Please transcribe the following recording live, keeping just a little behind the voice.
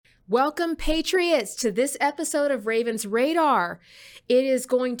Welcome, Patriots, to this episode of Ravens Radar. It is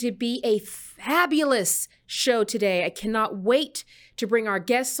going to be a fabulous show today. I cannot wait to bring our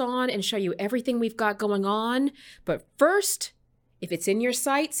guests on and show you everything we've got going on. But first, if it's in your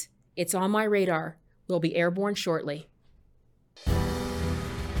sights, it's on my radar. We'll be airborne shortly.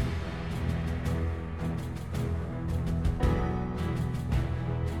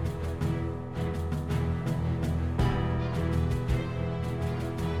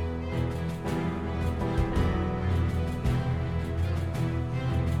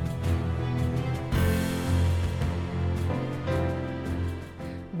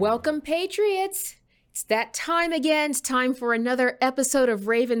 Welcome, Patriots. It's that time again. It's time for another episode of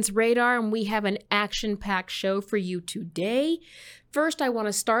Ravens Radar, and we have an action-packed show for you today. First, I want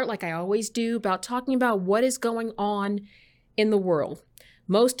to start, like I always do, about talking about what is going on in the world.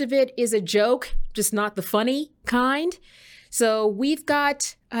 Most of it is a joke, just not the funny kind. So we've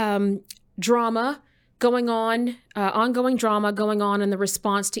got drama going on, ongoing drama going on in the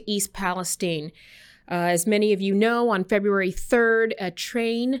response to East Palestine. As many of you know, on February 3rd, a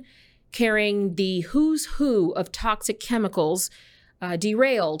train carrying the who's who of toxic chemicals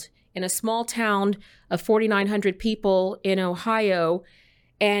derailed in a small town of 4,900 people in Ohio.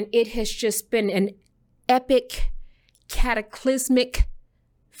 And it has just been an epic, cataclysmic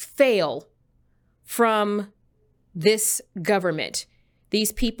fail from this government.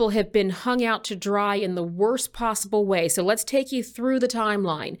 These people have been hung out to dry in the worst possible way. So let's take you through the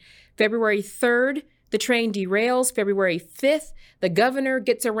timeline. February 3rd, the train derails. February 5th, the governor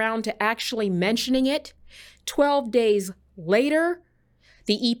gets around to actually mentioning it. 12 days later,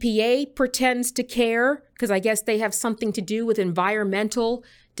 the EPA pretends to care because I guess they have something to do with environmental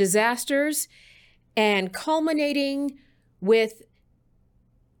disasters. And culminating with,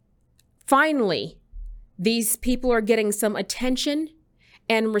 finally, these people are getting some attention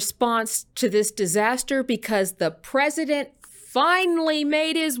in response to this disaster because the president finally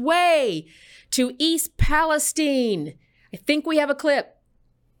made his way to East Palestine. I think we have a clip.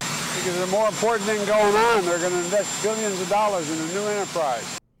 Because there's a more important thing going on. They're going to invest billions of dollars in a new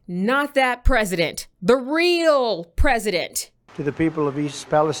enterprise. Not that president, the real president. To the people of East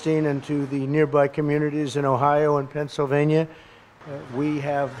Palestine and to the nearby communities in Ohio and Pennsylvania, we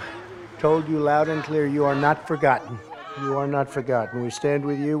have told you loud and clear, you are not forgotten. You are not forgotten. We stand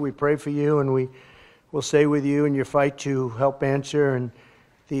with you, we pray for you, and we will stay with you in your fight to help answer and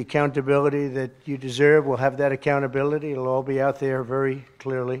the accountability that you deserve. We'll have that accountability. It'll all be out there very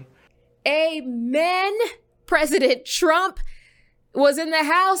clearly. Amen. President Trump was in the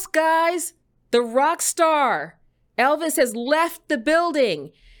house, guys. The rock star Elvis has left the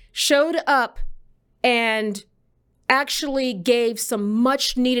building, showed up, and actually gave some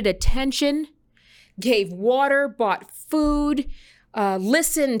much needed attention, gave water, bought food,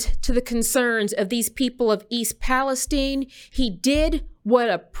 listened to the concerns of these people of East Palestine. He did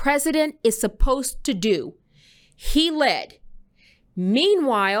what a president is supposed to do. He led.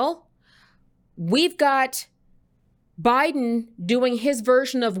 Meanwhile, we've got Biden doing his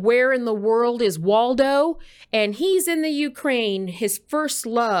version of Where in the World is Waldo? And he's in the Ukraine, his first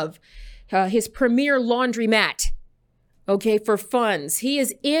love, his premier laundromat, okay, for funds. He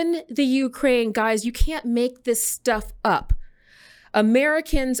is in the Ukraine. Guys, you can't make this stuff up.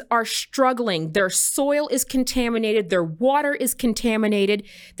 Americans are struggling. Their soil is contaminated. Their water is contaminated.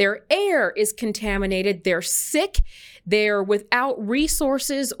 Their air is contaminated. They're sick. They're without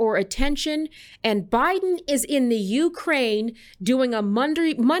resources or attention. And Biden is in the Ukraine doing a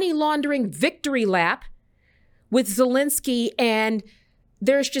money laundering victory lap with Zelensky, and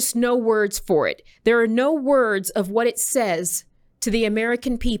there's just no words for it. There are no words of what it says to the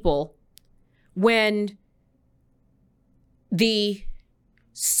American people when the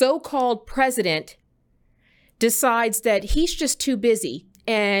so-called president decides that he's just too busy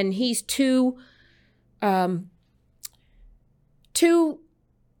and he's too not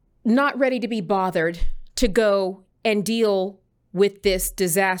ready to be bothered to go and deal with this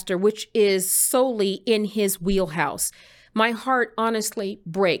disaster, which is solely in his wheelhouse. My heart honestly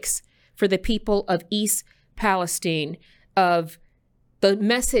breaks for the people of East Palestine, of the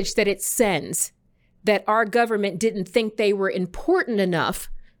message that it sends, that our government didn't think they were important enough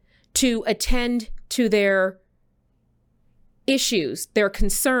to attend to their issues, their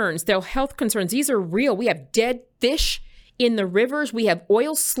concerns, their health concerns. These are real. We have dead fish in the rivers. We have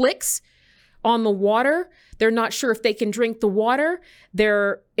oil slicks on the water. They're not sure if they can drink the water.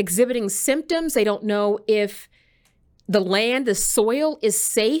 They're exhibiting symptoms. They don't know if the land, the soil is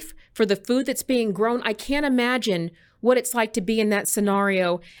safe for the food that's being grown. I can't imagine what it's like to be in that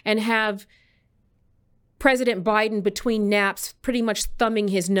scenario and have President Biden between naps, pretty much thumbing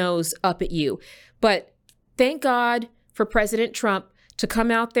his nose up at you. But thank God for President Trump to come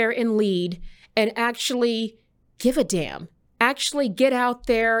out there and lead and actually give a damn. Actually get out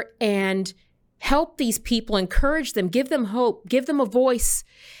there and help these people, encourage them, give them hope, give them a voice,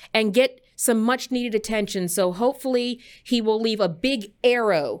 and get some much needed attention. So hopefully he will leave a big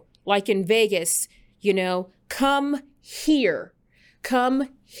arrow, like in Vegas, come here, come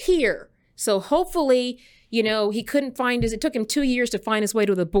here. So hopefully, he couldn't find it took him 2 years to find his way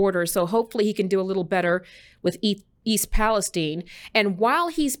to the border. So hopefully he can do a little better with East Palestine. And while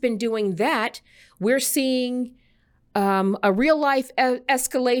he's been doing that, we're seeing a real life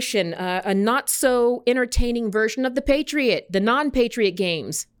escalation, a not so entertaining version of the non-Patriot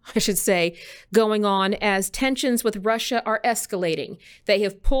games, I should say, going on as tensions with Russia are escalating. They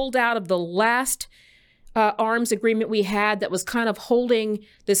have pulled out of the last arms agreement we had that was kind of holding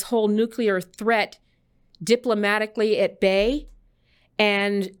this whole nuclear threat diplomatically at bay,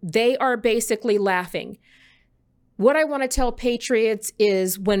 and they are basically laughing. What I want to tell Patriots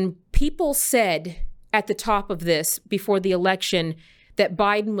is when people said at the top of this before the election that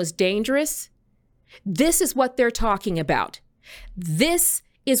Biden was dangerous, this is what they're talking about. This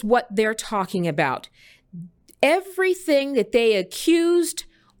is what they're talking about. Everything that they accused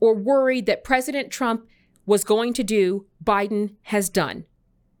or worried that President Trump was going to do, Biden has done.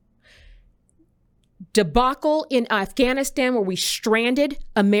 Debacle in Afghanistan, where we stranded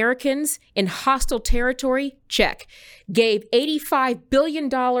Americans in hostile territory, check. Gave $85 billion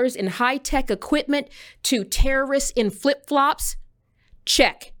in high-tech equipment to terrorists in flip-flops,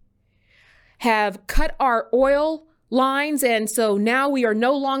 check. Have cut our oil lines, and so now we are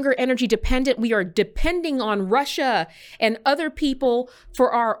no longer energy dependent. We are depending on Russia and other people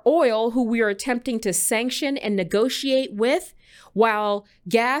for our oil, who we are attempting to sanction and negotiate with, while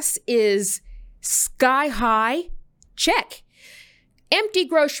gas is sky high, check. Empty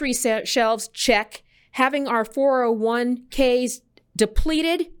grocery shelves, check. Having our 401ks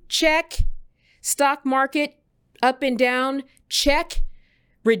depleted, check. Stock market up and down, check.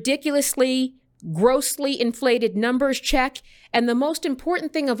 Ridiculously, grossly inflated numbers, check. And the most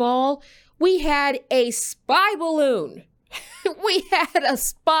important thing of all, we had a spy balloon. We had a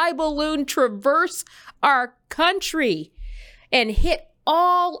spy balloon traverse our country and hit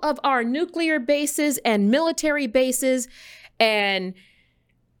all of our nuclear bases and military bases, and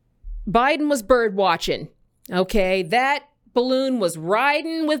Biden was bird watching. Okay, that balloon was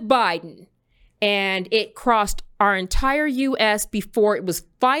riding with Biden, and it crossed our entire U.S. before it was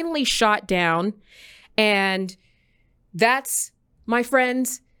finally shot down. And that's, my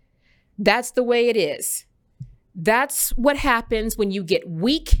friends, that's the way it is. That's what happens when you get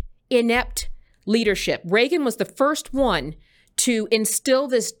weak, inept leadership. Reagan was the first one to instill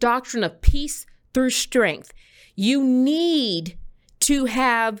this doctrine of peace through strength. You need to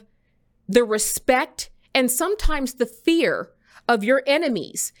have the respect and sometimes the fear of your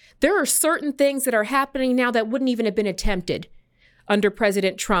enemies. There are certain things that are happening now that wouldn't even have been attempted under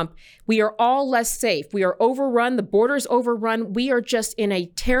President Trump. We are all less safe. We are overrun. The border's overrun. We are just in a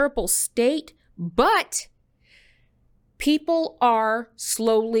terrible state, but people are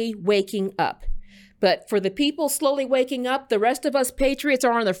slowly waking up. But for the people slowly waking up, the rest of us Patriots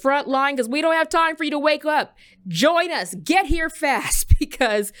are on the front line because we don't have time for you to wake up. Join us. Get here fast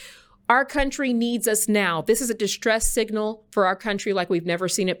because our country needs us now. This is a distress signal for our country like we've never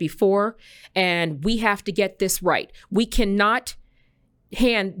seen it before, and we have to get this right. We cannot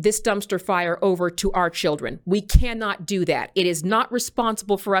hand this dumpster fire over to our children. We cannot do that. It is not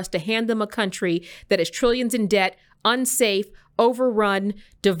responsible for us to hand them a country that is trillions in debt, unsafe, overrun,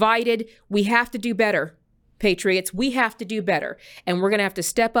 divided. We have to do better, Patriots. We have to do better. And we're going to have to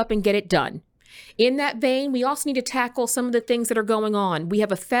step up and get it done. In that vein, we also need to tackle some of the things that are going on. We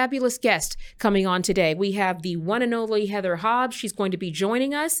have a fabulous guest coming on today. We have the one and only Heather Hobbs. She's going to be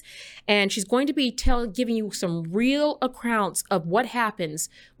joining us, and she's going to be giving you some real accounts of what happens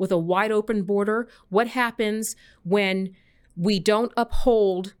with a wide open border, what happens when we don't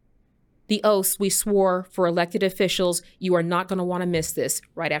uphold the oaths we swore for elected officials. You are not going to want to miss this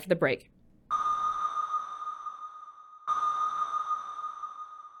right after the break.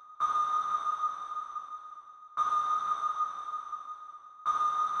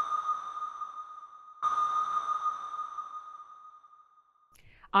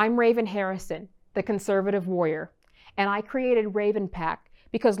 I'm Raven Harrison, the conservative warrior, and I created Raven Pack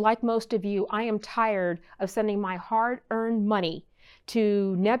because, like most of you, I am tired of sending my hard-earned money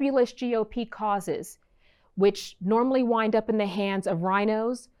to nebulous GOP causes, which normally wind up in the hands of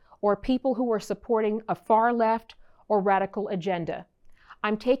rhinos or people who are supporting a far left or radical agenda.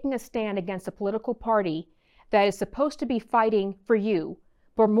 I'm taking a stand against a political party that is supposed to be fighting for you,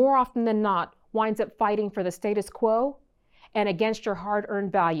 but more often than not winds up fighting for the status quo and against your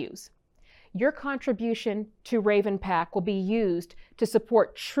hard-earned values. Your contribution to Raven PAC will be used to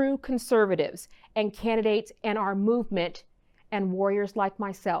support true conservatives and candidates and our movement and warriors like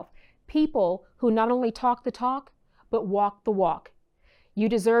myself, people who not only talk the talk, but walk the walk. You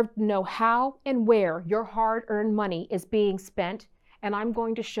deserve to know how and where your hard-earned money is being spent, and I'm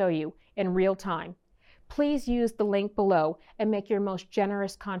going to show you in real time. Please use the link below and make your most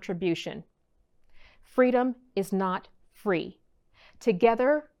generous contribution. Freedom is not free.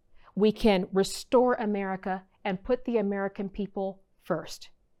 Together, we can restore America and put the American people first.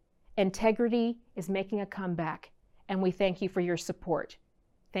 Integrity is making a comeback, and we thank you for your support.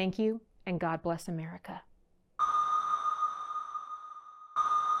 Thank you, and God bless America.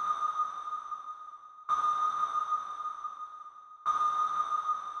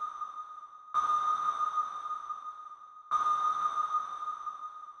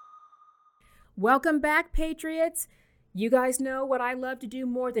 Welcome back, Patriots. You guys know what I love to do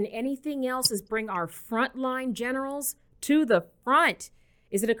more than anything else is bring our frontline generals to the front.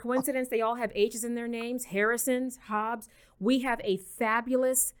 Is it a coincidence they all have H's in their names? Harrisons, Hobbs. We have a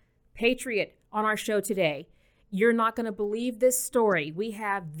fabulous Patriot on our show today. You're not going to believe this story. We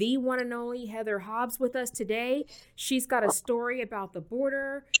have the one and only Heather Hobbs with us today. She's got a story about the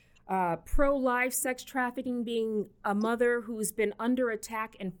border, pro-life, sex trafficking, being a mother who's been under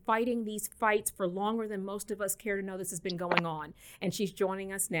attack and fighting these fights for longer than most of us care to know this has been going on. And she's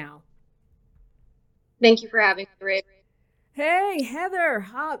joining us now. Thank you for having me, Rick. Hey, Heather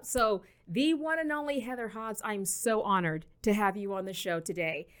Hobbs. So the one and only Heather Hobbs, I'm so honored to have you on the show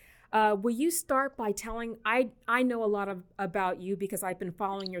today. Will you start by telling, I know a lot about you because I've been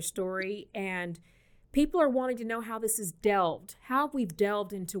following your story, and people are wanting to know how this is delved, how we've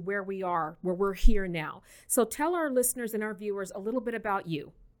delved into where we are, where we're here now. So tell our listeners and our viewers a little bit about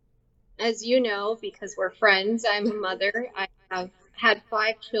you. As you know, because we're friends, I'm a mother. I have had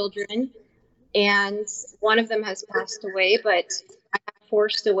 5 children, and one of them has passed away, but I have 4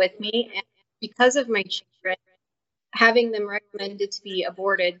 still with me. And because of my children, having them recommended to be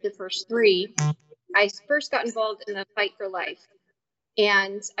aborted, the first 3, I first got involved in the fight for life.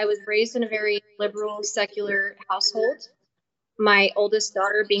 And I was raised in a very liberal, secular household. My oldest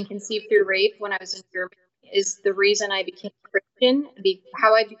daughter being conceived through rape when I was in Germany is the reason I became Christian,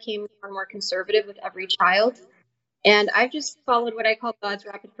 how I became more and more conservative with every child. And I've just followed what I call God's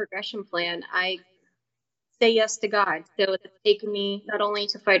rapid progression plan. I say yes to God. So it's taken me not only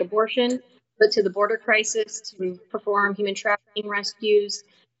to fight abortion, but to the border crisis, to perform human trafficking rescues,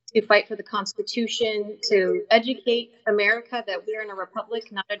 to fight for the Constitution, to educate America that we're in a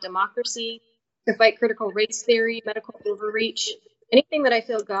republic, not a democracy, to fight critical race theory, medical overreach. Anything that I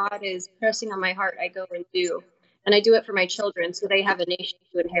feel God is pressing on my heart, I go and do. And I do it for my children so they have a nation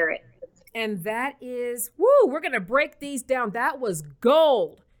to inherit. And that is, we're going to break these down. That was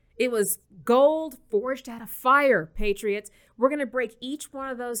gold. It was gold forged out of fire, Patriots. We're going to break each one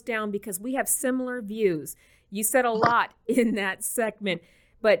of those down because we have similar views. You said a lot in that segment.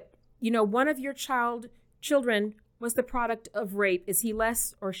 But, you know, one of your children was the product of rape. Is he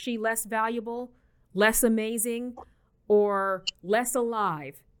less or she less valuable, less amazing, or less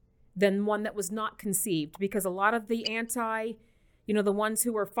alive than one that was not conceived? Because a lot of the the ones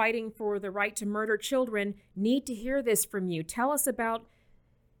who are fighting for the right to murder children need to hear this from you. Tell us about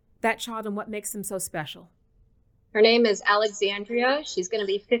that child and what makes them so special. Her name is Alexandria. She's going to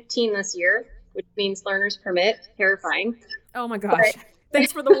be 15 this year, which means learner's permit. Terrifying. Oh my gosh.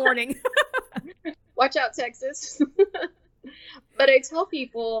 Thanks for the warning. Watch out, Texas. But I tell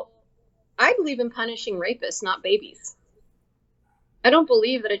people, I believe in punishing rapists, not babies. I don't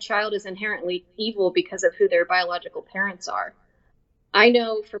believe that a child is inherently evil because of who their biological parents are. I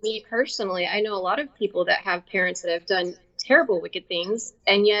know for me personally, I know a lot of people that have parents that have done terrible, wicked things,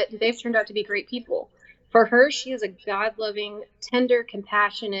 and yet they've turned out to be great people. For her, she is a God-loving, tender,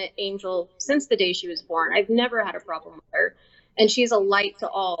 compassionate angel since the day she was born. I've never had a problem with her. And she's a light to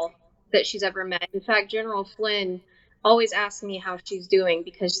all that she's ever met. In fact, General Flynn always asks me how she's doing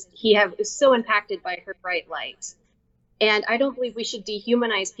because he is so impacted by her bright light. And I don't believe we should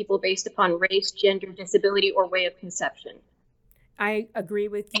dehumanize people based upon race, gender, disability, or way of conception. I agree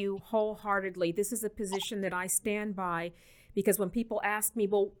with you wholeheartedly. This is a position that I stand by because when people ask me,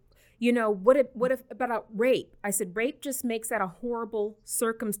 well, you know, what if about rape? I said, rape just makes that a horrible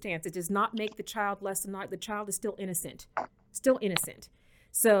circumstance. It does not make the child less than the child is still innocent. Still innocent.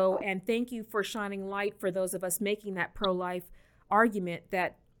 So, and thank you for shining light for those of us making that pro-life argument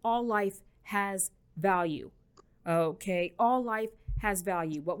that all life has value. Okay, all life has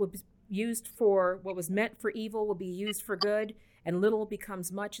value. What was meant for evil will be used for good, and little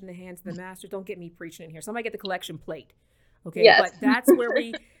becomes much in the hands of the master. Don't get me preaching in here. Somebody get the collection plate. Okay, Yes. but that's where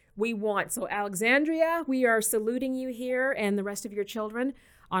we want. So Alexandria, we are saluting you here and the rest of your children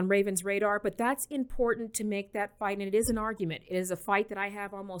on Raven's radar, but that's important to make that fight. And it is an argument. It is a fight that I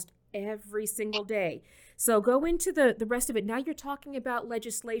have almost every single day. So go into the rest of it. Now you're talking about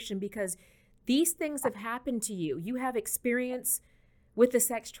legislation because these things have happened to you. You have experience with the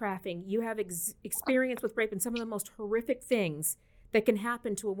sex trafficking. You have experience with rape and some of the most horrific things that can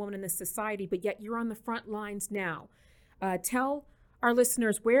happen to a woman in this society, but yet you're on the front lines now. Tell our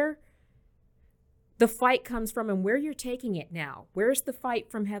listeners where the fight comes from and where you're taking it now. Where's the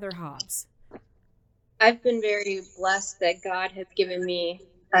fight from Heather Hobbs? I've been very blessed that God has given me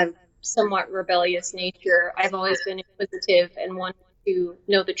a somewhat rebellious nature. I've always been inquisitive and wanted to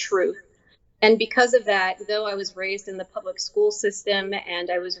know the truth. And because of that, though I was raised in the public school system and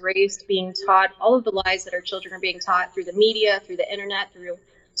I was raised being taught all of the lies that our children are being taught through the media, through the internet, through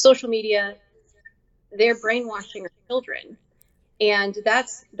social media, they're brainwashing our children. And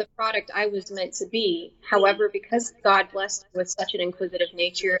that's the product I was meant to be. However, because God blessed me with such an inquisitive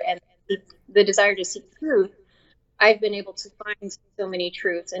nature and the desire to seek truth, I've been able to find so many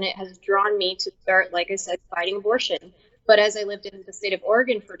truths, and it has drawn me to start, like I said, fighting abortion. But as I lived in the state of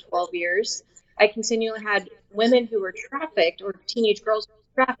Oregon for 12 years, I continually had women who were trafficked or teenage girls who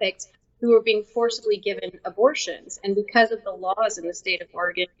were trafficked who were being forcibly given abortions. And because of the laws in the state of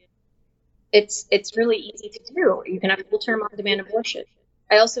Oregon, it's really easy to do. You can have full-term on-demand abortion.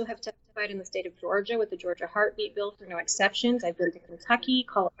 I also have testified in the state of Georgia with the Georgia Heartbeat Bill for no exceptions. I've been to Kentucky,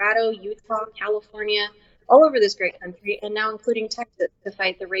 Colorado, Utah, California, all over this great country, and now including Texas to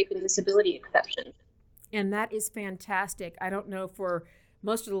fight the rape and disability exception. And that is fantastic. I don't know for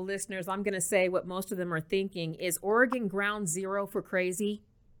most of the listeners, I'm going to say what most of them are thinking. Is Oregon ground zero for crazy?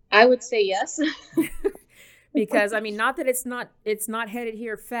 I would say yes. Because, I mean, not that it's not headed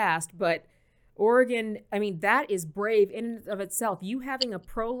here fast, but Oregon, I mean, that is brave in and of itself. You having a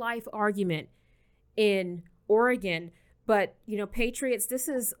pro-life argument in Oregon, but, you know, Patriots, this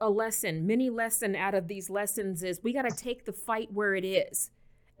is a lesson. Mini lesson out of these lessons is we got to take the fight where it is.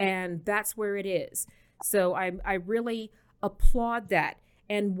 And that's where it is. So I really applaud that.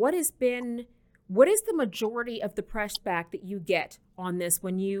 And what is the majority of the pushback that you get on this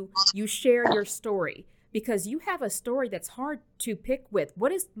when you share your story? Because you have a story that's hard to pick with.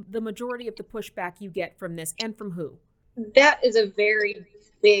 What is the majority of the pushback you get from this, and from who? That is a very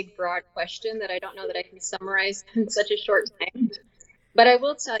big, broad question that I don't know that I can summarize in such a short time. But I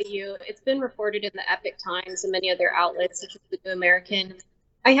will tell you, it's been reported in the Epic Times and many other outlets, such as the New American.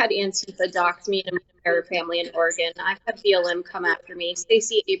 I had Antifa dox me and my entire family in Oregon. I've had BLM come after me.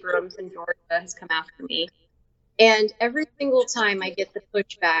 Stacey Abrams in Georgia has come after me. And every single time I get the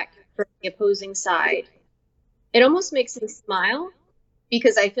pushback from the opposing side, it almost makes me smile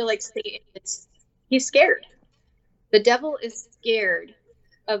because I feel like Satan, he's scared. The devil is scared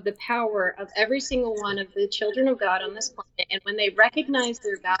of the power of every single one of the children of God on this planet. And when they recognize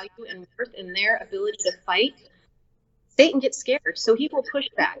their value and worth and their ability to fight, Satan gets scared. So he will push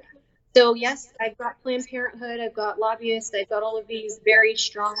back. So yes, I've got Planned Parenthood, I've got lobbyists, I've got all of these very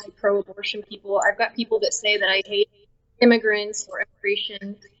strongly pro-abortion people. I've got people that say that I hate immigrants or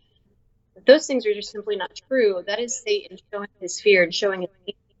immigration. Those things are just simply not true. That is Satan showing his fear and showing his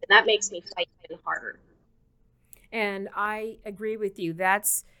hate, and that makes me fight even harder. And I agree with you.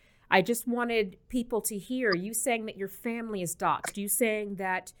 I just wanted people to hear you saying that your family is doxxed. You saying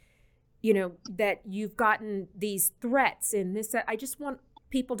that, you know, that you've gotten these threats and this. I just want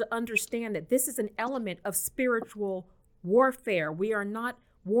people to understand that this is an element of spiritual warfare. We are not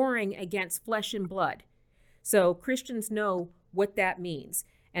warring against flesh and blood. So Christians know what that means.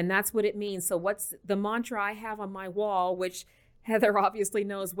 And that's what it means. So what's the mantra I have on my wall, which Heather obviously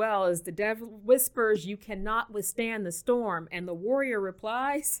knows well, is the devil whispers, "You cannot withstand the storm." And the warrior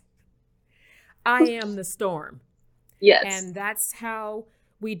replies, "I am the storm." Yes. And that's how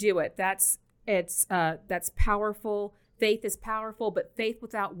we do it. That's powerful. Faith is powerful, but faith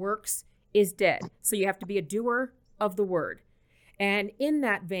without works is dead. So you have to be a doer of the word. And in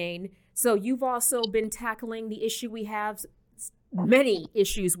that vein, so you've also been tackling the issue we have, many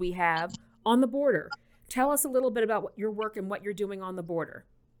issues we have on the border. Tell us a little bit about your work and what you're doing on the border.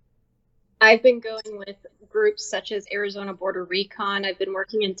 I've been going with groups such as Arizona Border Recon. I've been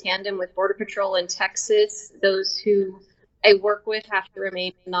working in tandem with Border Patrol in Texas. Those who I work with have to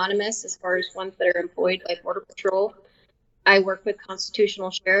remain anonymous as far as ones that are employed by Border Patrol. I work with Constitutional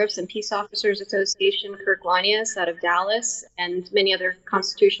Sheriffs and Peace Officers Association, Kirk Lanius out of Dallas, and many other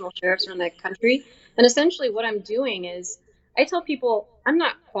constitutional sheriffs around the country. And essentially what I'm doing is I tell people I'm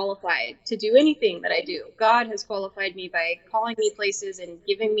not qualified to do anything that I do. God has qualified me by calling me places and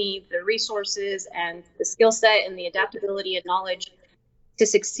giving me the resources and the skill set and the adaptability and knowledge to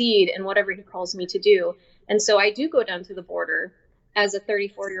succeed in whatever he calls me to do. And so I do go down to the border as a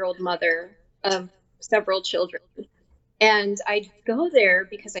 34-year-old mother of several children. And I go there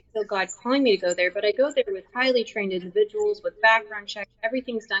because I feel God calling me to go there, but I go there with highly trained individuals with background checks.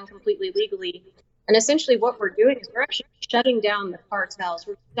 Everything's done completely legally. And essentially what we're doing is we're actually shutting down the cartels.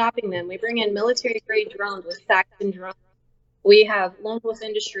 We're stopping them. We bring in military-grade drones with Saxon drones. We have Lone Wolf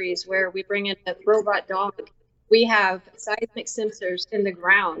Industries where we bring in a robot dog. We have seismic sensors in the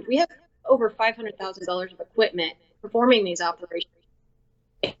ground. We have over $500,000 of equipment performing these operations.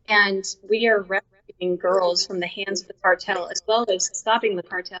 And we are rescuing girls from the hands of the cartel, as well as stopping the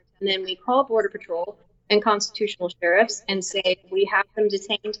cartel. And then we call Border Patrol and constitutional sheriffs and say, we have them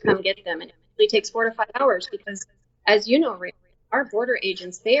detained, come get them. And it usually takes 4 to 5 hours because, as you know, Ray, our border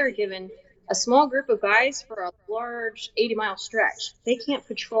agents, they are given a small group of guys for a large 80-mile stretch. They can't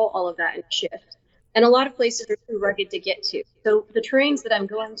patrol all of that in a shift. And a lot of places are too rugged to get to. So the trains that I'm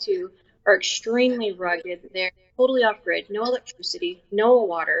going to are extremely rugged. They're totally off-grid, no electricity, no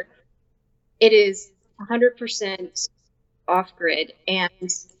water. It is 100% off-grid, and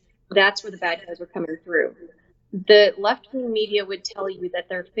that's where the bad guys are coming through. The left-wing media would tell you that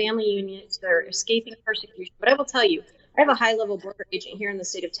their family units are escaping persecution, but I will tell you, I have a high-level border agent here in the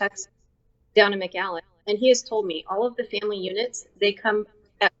state of Texas, down in McAllen, and he has told me all of the family units, they come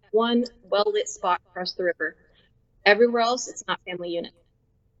at one well-lit spot across the river. Everywhere else, it's not family units.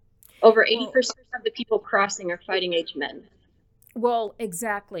 Over 80% of the people crossing are fighting-age men. Well,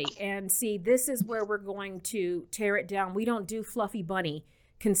 exactly. And see, this is where we're going to tear it down. We don't do fluffy bunny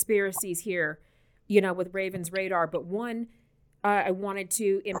conspiracies here, with Raven's Radar. But one, I wanted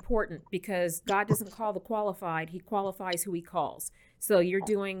to important because God doesn't call the qualified. He qualifies who he calls. So you're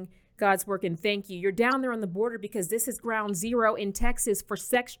doing God's work, and thank you. You're down there on the border because this is ground zero in Texas for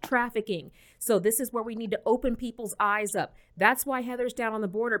sex trafficking. So this is where we need to open people's eyes up. That's why Heather's down on the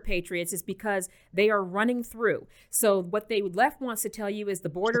border, Patriots, is because they are running through. So what they left wants to tell you is the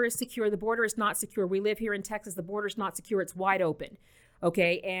border is secure. The border is not secure. We live here in Texas. The border is not secure. It's wide open.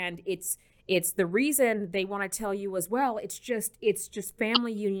 Okay. And it's the reason they want to tell you as well. It's just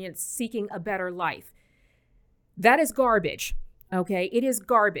family unions seeking a better life. That is garbage. Okay, it is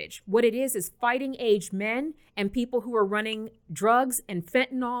garbage. What it is fighting age men and people who are running drugs and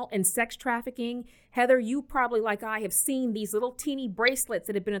fentanyl and sex trafficking. Heather, you probably, like I, have seen these little teeny bracelets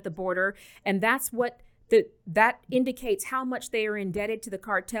that have been at the border, and that's what that indicates how much they are indebted to the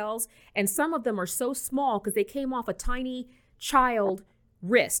cartels. And some of them are so small because they came off a tiny child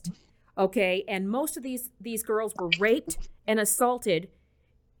wrist. Okay, and most of these girls were raped and assaulted,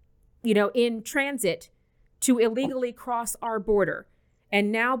 in transit to illegally cross our border.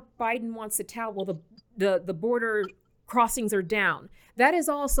 And now Biden wants to tell, well, the border crossings are down. That is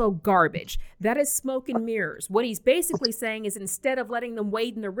also garbage. That is smoke and mirrors. What he's basically saying is instead of letting them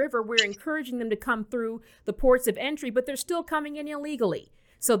wade in the river, we're encouraging them to come through the ports of entry, but they're still coming in illegally.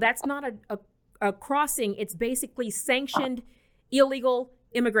 So that's not a crossing. It's basically sanctioned illegal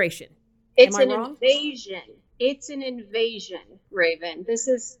immigration. It's an invasion. It's an invasion, Raven. This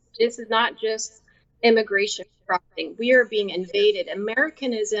is not just immigration crossing. We are being invaded.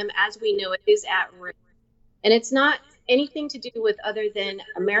 Americanism, as we know it, is at risk. And it's not anything to do with other than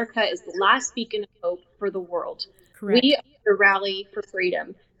America is the last beacon of hope for the world. Correct. We are the rally for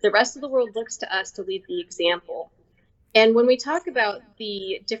freedom. The rest of the world looks to us to lead the example. And when we talk about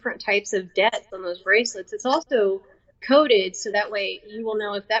the different types of debts on those bracelets, it's also coded so that way you will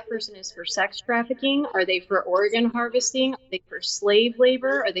know if that person is for sex trafficking, are they for organ harvesting, are they for slave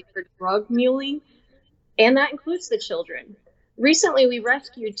labor, are they for drug muling? And that includes the children. Recently, we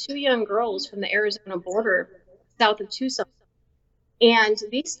rescued 2 young girls from the Arizona border south of Tucson. And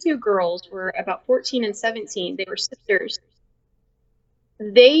these 2 girls were about 14 and 17. They were sisters.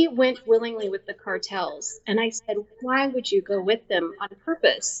 They went willingly with the cartels. And I said, why would you go with them on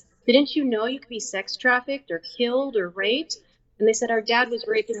purpose? Didn't you know you could be sex trafficked or killed or raped? And they said, our dad was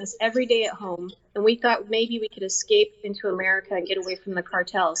raping us every day at home. And we thought maybe we could escape into America and get away from the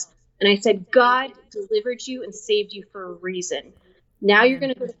cartels. And I said, God delivered you and saved you for a reason. Now you're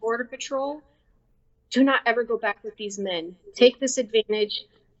going to go to Border Patrol. Do not ever go back with these men. Take this advantage.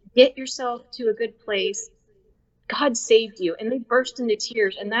 Get yourself to a good place. God saved you. And they burst into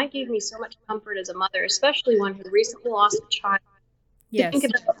tears. And that gave me so much comfort as a mother, especially one who recently lost a child. Yes. To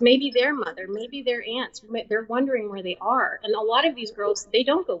think about maybe their mother, maybe their aunts. They're wondering where they are. And a lot of these girls, they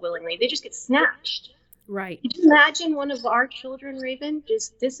don't go willingly. They just get snatched. Right. Could you imagine one of our children, Raven,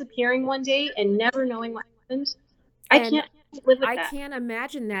 just disappearing one day and never knowing what happened? I can't live with I that. can't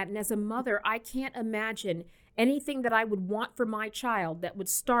imagine that. And as a mother, I can't imagine anything that I would want for my child that would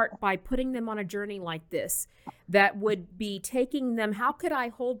start by putting them on a journey like this, that would be taking them. How could I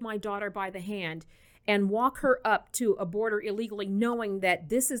hold my daughter by the hand and walk her up to a border illegally, knowing that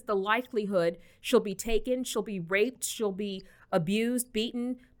this is the likelihood she'll be taken, she'll be raped, she'll be abused,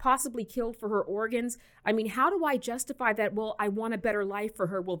 beaten, possibly killed for her organs? I mean, how do I justify that? Well, I want a better life for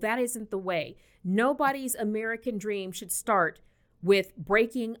her. Well, that isn't the way. Nobody's American dream should start with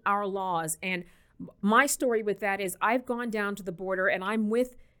breaking our laws. And my story with that is I've gone down to the border and I'm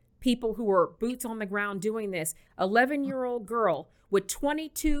with people who are boots on the ground doing this. 11-year-old girl with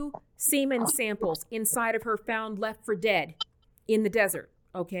 22 semen samples inside of her found left for dead in the desert,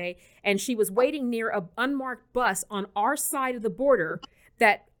 okay? And she was waiting near an unmarked bus on our side of the border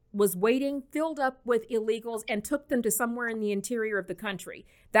that was waiting, filled up with illegals, and took them to somewhere in the interior of the country.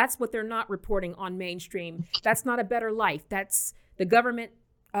 That's what they're not reporting on mainstream. That's not a better life. That's the government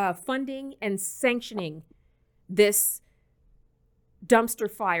funding and sanctioning this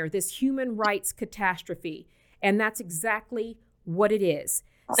dumpster fire, this human rights catastrophe. And that's exactly what it is.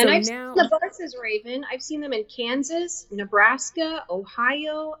 So And I've now, seen the buses, Raven. I've seen them in Kansas, Nebraska,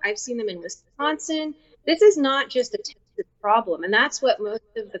 Ohio. I've seen them in Wisconsin. This is not just a Texas problem. And that's what most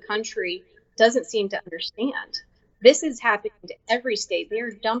of the country doesn't seem to understand. This is happening to every state. They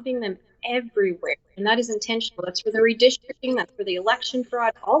are dumping them everywhere. And that is intentional. That's for the redistricting. That's for the election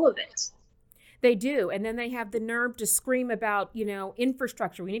fraud, all of it. they do. And then they have the nerve to scream about,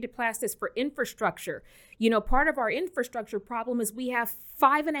 infrastructure. We need to pass this for infrastructure. Part of our infrastructure problem is we have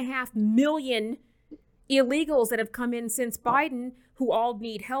 5.5 million illegals that have come in since Biden who all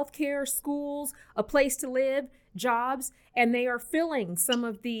need health care, schools, a place to live, jobs, and they are filling some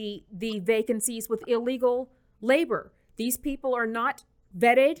of the vacancies with illegal labor. These people are not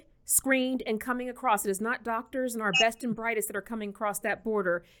vetted, screened, and coming across. It is not doctors and our best and brightest that are coming across that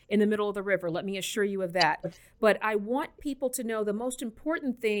border in the middle of the river. Let me assure you of that. But I want people to know the most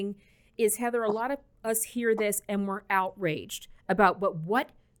important thing is, Heather, a lot of us hear this and we're outraged about, but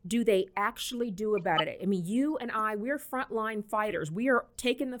what do they actually do about it? I mean, you and I, we're frontline fighters. We are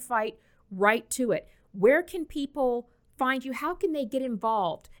taking the fight right to it. Where can people find you? How can they get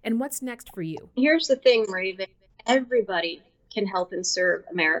involved? And what's next for you? Here's the thing, Raven. Everybody can help and serve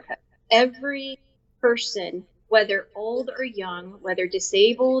America. Every person, whether old or young, whether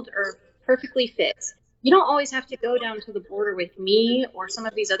disabled or perfectly fit. You don't always have to go down to the border with me or some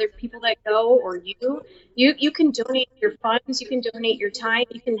of these other people that go, or you. You can donate your funds, you can donate your time,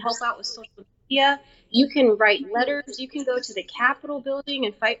 you can help out with social media, you can write letters, you can go to the Capitol building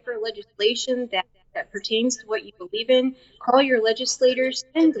and fight for legislation that pertains to what you believe in. Call your legislators,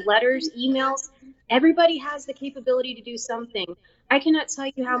 send letters, emails. Everybody has the capability to do something. I cannot tell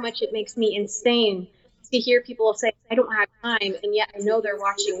you how much it makes me insane to hear people say, I don't have time, and yet I know they're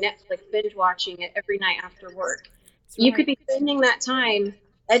watching Netflix, binge watching it every night after work. You could be spending that time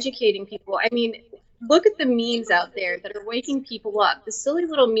educating people. I mean, look at the memes out there that are waking people up, the silly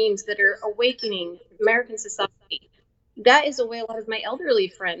little memes that are awakening American society. That is a way a lot of my elderly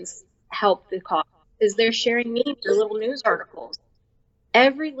friends help the cause, is they're sharing memes or little news articles.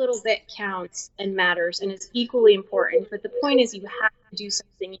 Every little bit counts and matters and is equally important. But the point is, you have to do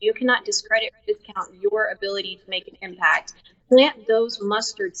something. You cannot discredit or discount your ability to make an impact. Plant those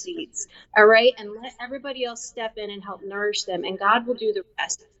mustard seeds, all right? And let everybody else step in and help nourish them, and God will do the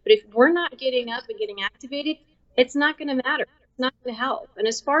rest. But if we're not getting up and getting activated, it's not going to matter. It's not going to help. And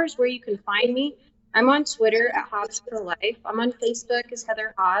as far as where you can find me, I'm on Twitter at Hobbs for Life. I'm on Facebook as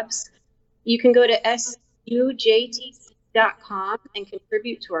Heather Hobbs. You can go to SUJTC.com and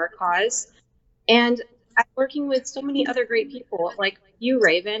contribute to our cause. And I'm working with so many other great people like you,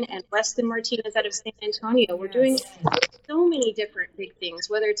 Raven, and Weston Martinez out of San Antonio. We're doing so many different big things,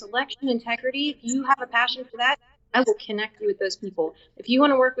 whether it's election integrity. If you have a passion for that, I will connect you with those people. If you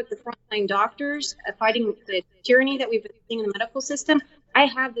want to work with the frontline doctors fighting the tyranny that we've been seeing in the medical system, I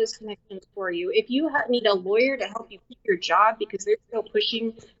have those connections for you. If you need a lawyer to help you keep your job because they're still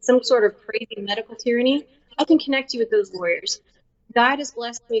pushing some sort of crazy medical tyranny, I can connect you with those lawyers. God has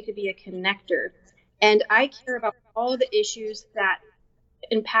blessed me to be a connector, and I care about all the issues that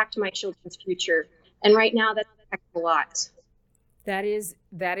impact my children's future. And right now, that's a lot. That is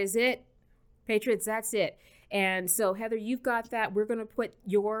it. Patriots, that's it. And so, Heather, you've got that. We're going to put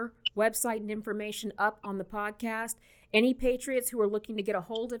your website and information up on the podcast. Any Patriots who are looking to get a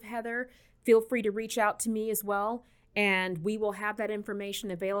hold of Heather, feel free to reach out to me as well. And we will have that information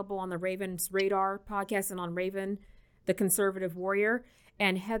available on the Raven's Radar podcast and on Raven, the Conservative Warrior.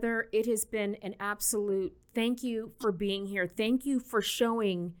 And Heather, it has been an absolute thank you for being here. Thank you for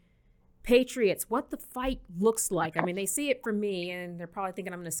showing Patriots, what the fight looks like. I mean, they see it from me and they're probably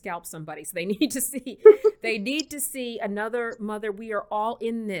thinking I'm going to scalp somebody. So they need to see another mother. We are all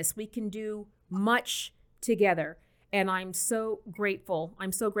in this. We can do much together. And I'm so grateful.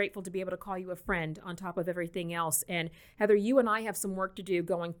 I'm so grateful to be able to call you a friend on top of everything else. And Heather, you and I have some work to do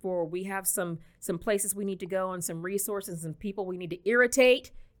going forward. We have some places we need to go and some resources and people we need to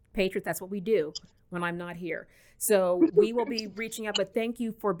irritate. Patriots, that's what we do when I'm not here. So we will be reaching out, but thank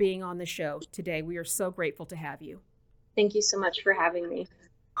you for being on the show today. We are so grateful to have you. Thank you so much for having me.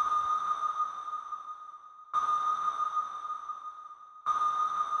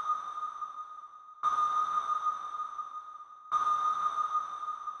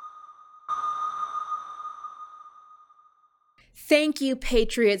 Thank you,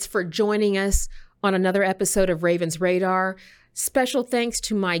 Patriots, for joining us on another episode of Raven's Radar. Special thanks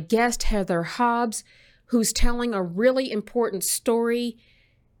to my guest, Heather Hobbs, who's telling a really important story.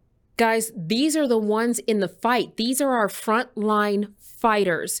 Guys, these are the ones in the fight. These are our frontline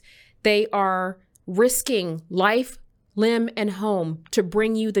fighters. They are risking life, limb, and home to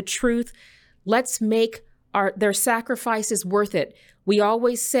bring you the truth. Let's make their sacrifices worth it. We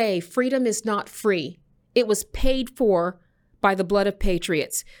always say freedom is not free. It was paid for by the blood of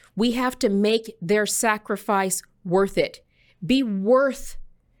patriots. We have to make their sacrifice worth it. Be worth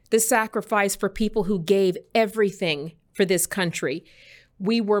the sacrifice for people who gave everything for this country.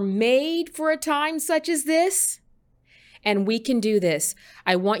 We were made for a time such as this, and we can do this.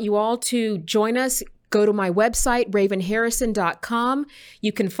 I want you all to join us. Go to my website, ravenharrison.com.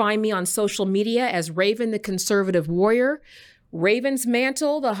 You can find me on social media as Raven the Conservative Warrior. Raven's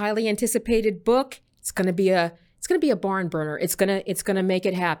Mantle, the highly anticipated book, it's going to be a barn burner. It's going to make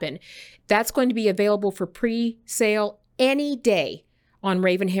it happen. That's going to be available for pre-sale any day on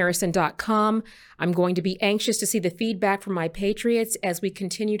ravenharrison.com. I'm going to be anxious to see the feedback from my Patriots as we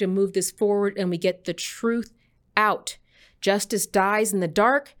continue to move this forward and we get the truth out. Justice dies in the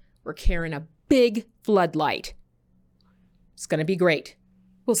dark. We're carrying a big floodlight. It's going to be great.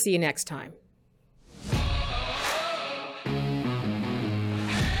 We'll see you next time.